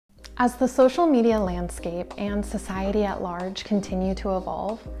As the social media landscape and society at large continue to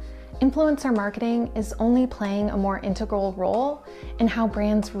evolve, influencer marketing is only playing a more integral role in how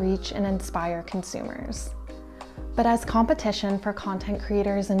brands reach and inspire consumers. But as competition for content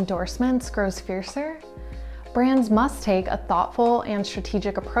creators' endorsements grows fiercer, brands must take a thoughtful and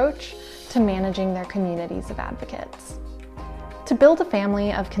strategic approach to managing their communities of advocates. To build a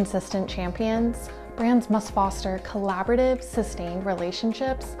family of consistent champions, brands must foster collaborative, sustained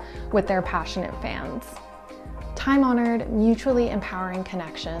relationships with their passionate fans. Time-honored, mutually empowering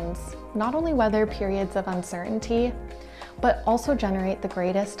connections not only weather periods of uncertainty, but also generate the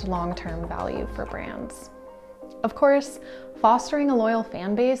greatest long-term value for brands. Of course, fostering a loyal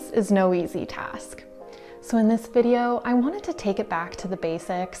fan base is no easy task. So in this video, I wanted to take it back to the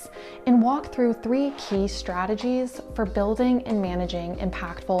basics and walk through 3 key strategies for building and managing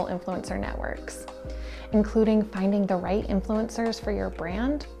impactful influencer networks, including finding the right influencers for your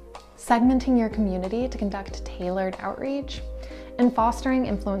brand, segmenting your community to conduct tailored outreach, and fostering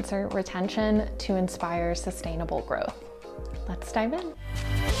influencer retention to inspire sustainable growth. Let's dive in.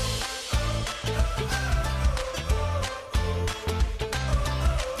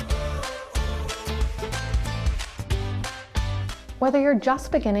 Whether you're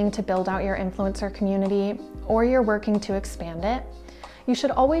just beginning to build out your influencer community or you're working to expand it, you should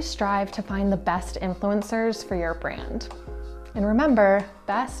always strive to find the best influencers for your brand. And remember,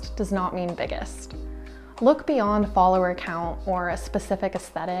 best does not mean biggest. Look beyond follower count or a specific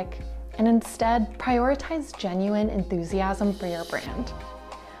aesthetic, and instead prioritize genuine enthusiasm for your brand.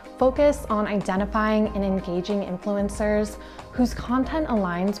 Focus on identifying and engaging influencers whose content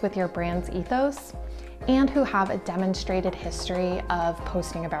aligns with your brand's ethos and who have a demonstrated history of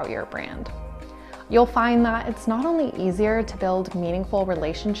posting about your brand. You'll find that it's not only easier to build meaningful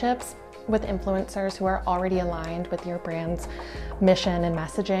relationships with influencers who are already aligned with your brand's mission and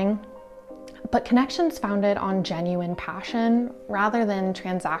messaging, but connections founded on genuine passion rather than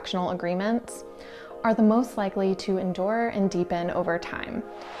transactional agreements are the most likely to endure and deepen over time.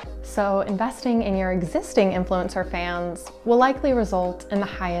 So investing in your existing influencer fans will likely result in the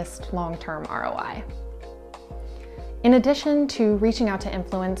highest long-term ROI. In addition to reaching out to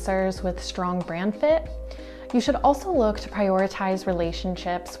influencers with strong brand fit, you should also look to prioritize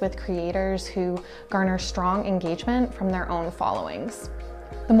relationships with creators who garner strong engagement from their own followings.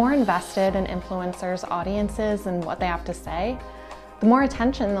 The more invested an influencer's audience is in what they have to say, the more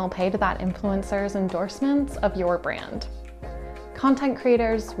attention they'll pay to that influencer's endorsements of your brand. Content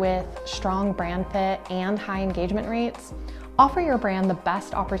creators with strong brand fit and high engagement rates offer your brand the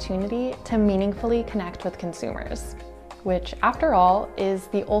best opportunity to meaningfully connect with consumers, which, after all, is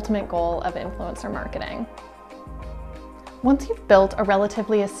the ultimate goal of influencer marketing. Once you've built a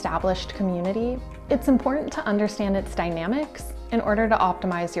relatively established community, it's important to understand its dynamics in order to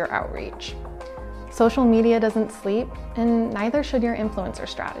optimize your outreach. Social media doesn't sleep, and neither should your influencer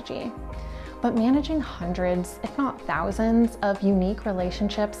strategy. But managing hundreds, if not thousands, of unique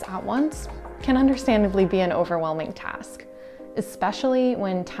relationships at once can understandably be an overwhelming task, especially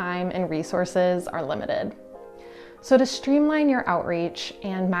when time and resources are limited. So to streamline your outreach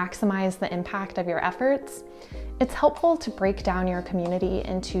and maximize the impact of your efforts, it's helpful to break down your community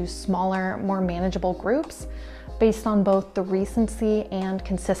into smaller, more manageable groups based on both the recency and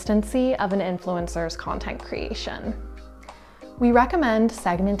consistency of an influencer's content creation. We recommend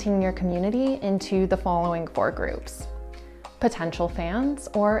segmenting your community into the following 4 groups: potential fans,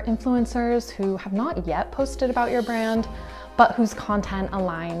 or influencers who have not yet posted about your brand, but whose content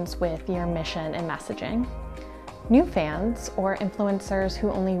aligns with your mission and messaging; new fans, or influencers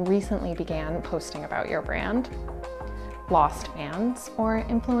who only recently began posting about your brand; lost fans, or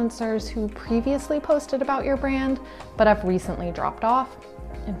influencers who previously posted about your brand but have recently dropped off;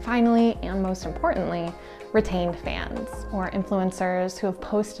 and finally, and most importantly, retained fans, or influencers who have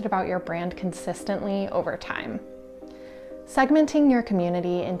posted about your brand consistently over time. Segmenting your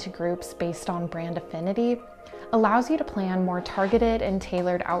community into groups based on brand affinity allows you to plan more targeted and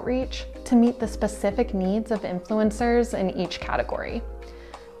tailored outreach to meet the specific needs of influencers in each category.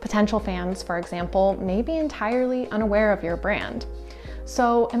 Potential fans, for example, may be entirely unaware of your brand,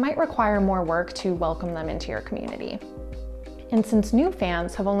 so it might require more work to welcome them into your community. And since new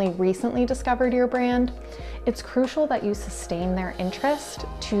fans have only recently discovered your brand, it's crucial that you sustain their interest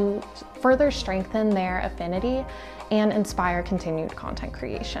to further strengthen their affinity and inspire continued content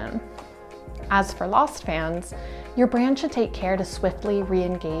creation. As for lost fans, your brand should take care to swiftly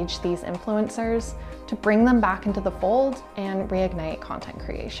re-engage these influencers to bring them back into the fold and reignite content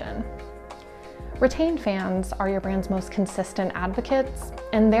creation. Retained fans are your brand's most consistent advocates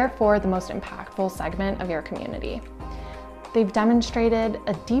and therefore the most impactful segment of your community. They've demonstrated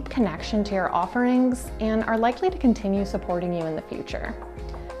a deep connection to your offerings and are likely to continue supporting you in the future.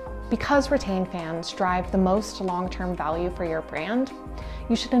 Because retained fans drive the most long-term value for your brand,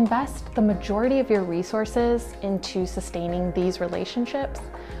 you should invest the majority of your resources into sustaining these relationships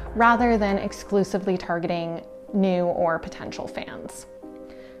rather than exclusively targeting new or potential fans.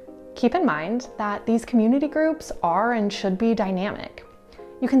 Keep in mind that these community groups are and should be dynamic.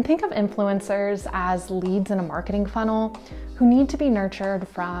 You can think of influencers as leads in a marketing funnel who need to be nurtured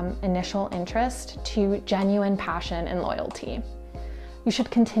from initial interest to genuine passion and loyalty. You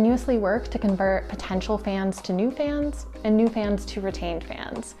should continuously work to convert potential fans to new fans and new fans to retained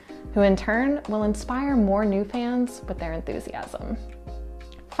fans, who in turn will inspire more new fans with their enthusiasm.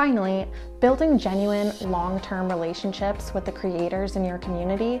 Finally, building genuine long-term relationships with the creators in your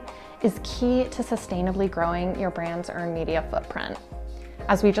community is key to sustainably growing your brand's earned media footprint.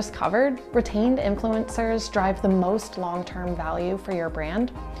 As we just covered, retained influencers drive the most long-term value for your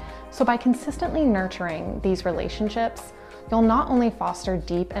brand. So by consistently nurturing these relationships, you'll not only foster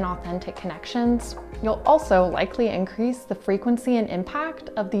deep and authentic connections, you'll also likely increase the frequency and impact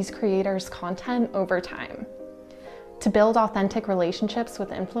of these creators' content over time. To build authentic relationships with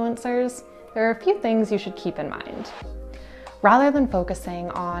influencers, there are a few things you should keep in mind. Rather than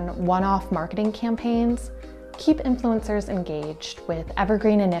focusing on one-off marketing campaigns, keep influencers engaged with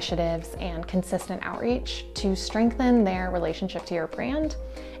evergreen initiatives and consistent outreach to strengthen their relationship to your brand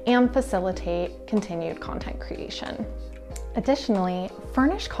and facilitate continued content creation. Additionally,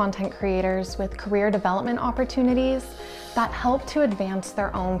 furnish content creators with career development opportunities that help to advance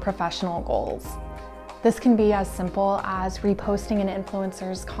their own professional goals. This can be as simple as reposting an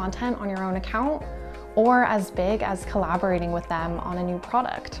influencer's content on your own account, or as big as collaborating with them on a new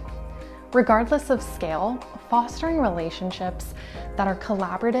product. Regardless of scale, fostering relationships that are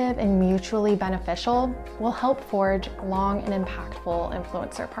collaborative and mutually beneficial will help forge long and impactful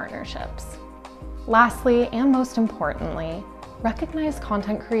influencer partnerships. Lastly, and most importantly, recognize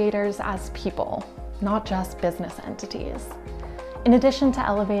content creators as people, not just business entities. In addition to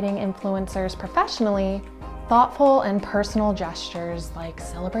elevating influencers professionally, thoughtful and personal gestures like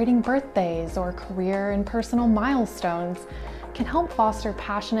celebrating birthdays or career and personal milestones can help foster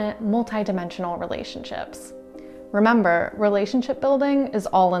passionate, multi-dimensional relationships. Remember, relationship building is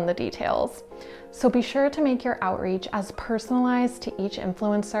all in the details, so be sure to make your outreach as personalized to each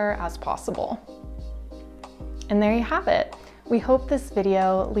influencer as possible. And there you have it. We hope this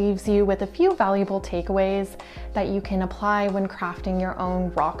video leaves you with a few valuable takeaways that you can apply when crafting your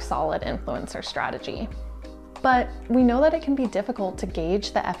own rock-solid influencer strategy. But we know that it can be difficult to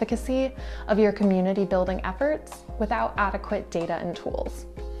gauge the efficacy of your community building efforts without adequate data and tools.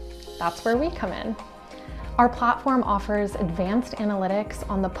 That's where we come in. Our platform offers advanced analytics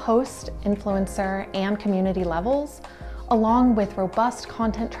on the post, influencer, and community levels, along with robust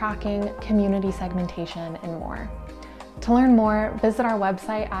content tracking, community segmentation, and more. To learn more, visit our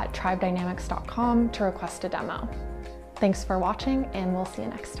website at tribedynamics.com to request a demo. Thanks for watching, and we'll see you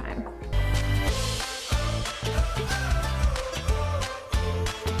next time.